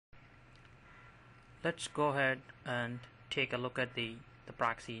let's go ahead and take a look at the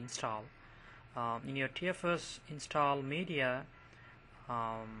proxy install. In your TFS install media,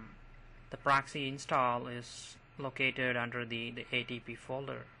 the proxy install is located under the ATP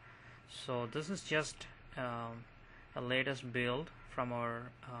folder. So this is just a latest build from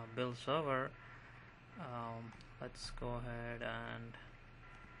our build server. Let's go ahead and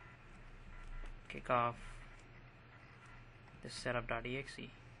kick off this setup.exe.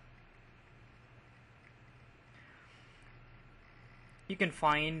 You can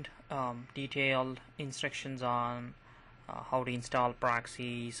find detailed instructions on how to install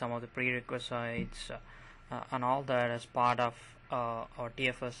proxy, some of the prerequisites, and all that as part of our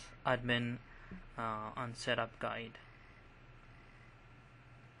TFS admin and setup guide.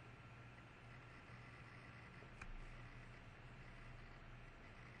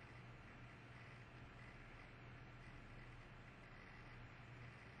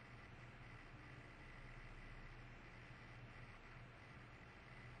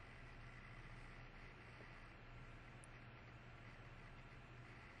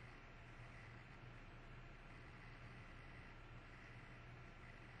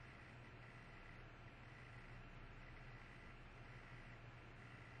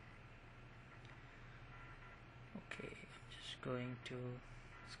 Okay, I'm just going to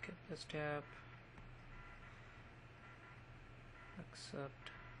skip the step, accept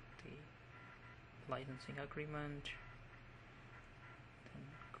the licensing agreement, then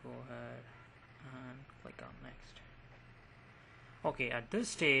go ahead and click on next. Okay, at this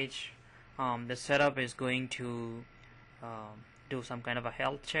stage the setup is going to do some kind of a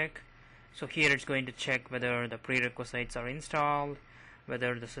health check. So here it's going to check whether the prerequisites are installed,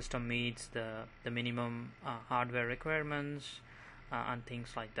 whether the system meets the minimum hardware requirements, and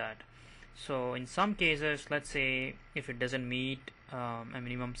things like that. So in some cases, let's say if it doesn't meet a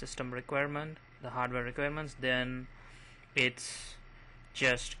minimum system requirement, the hardware requirements, then it's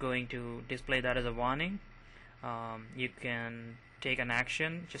just going to display that as a warning. You can take an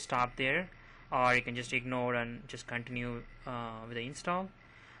action, just stop there, or you can just ignore and just continue with the install.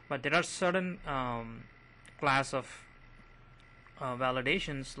 But there are certain class of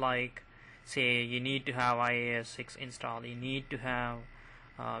validations, like say you need to have IIS 6 installed, you need to have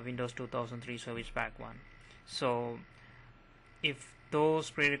Windows 2003 Service Pack 1. So if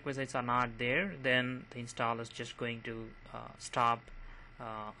those prerequisites are not there, then the install is just going to stop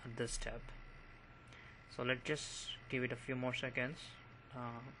at this step. So let's just give it a few more seconds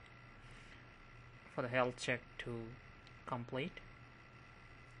for the health check to complete.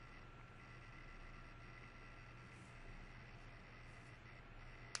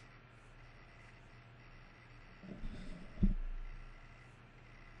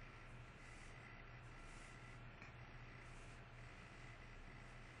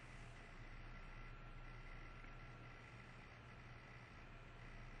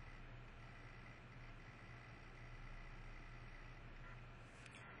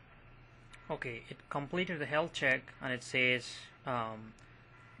 Okay, it completed the health check and it says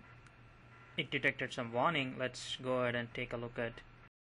it detected some warning. Let's go ahead and take a look at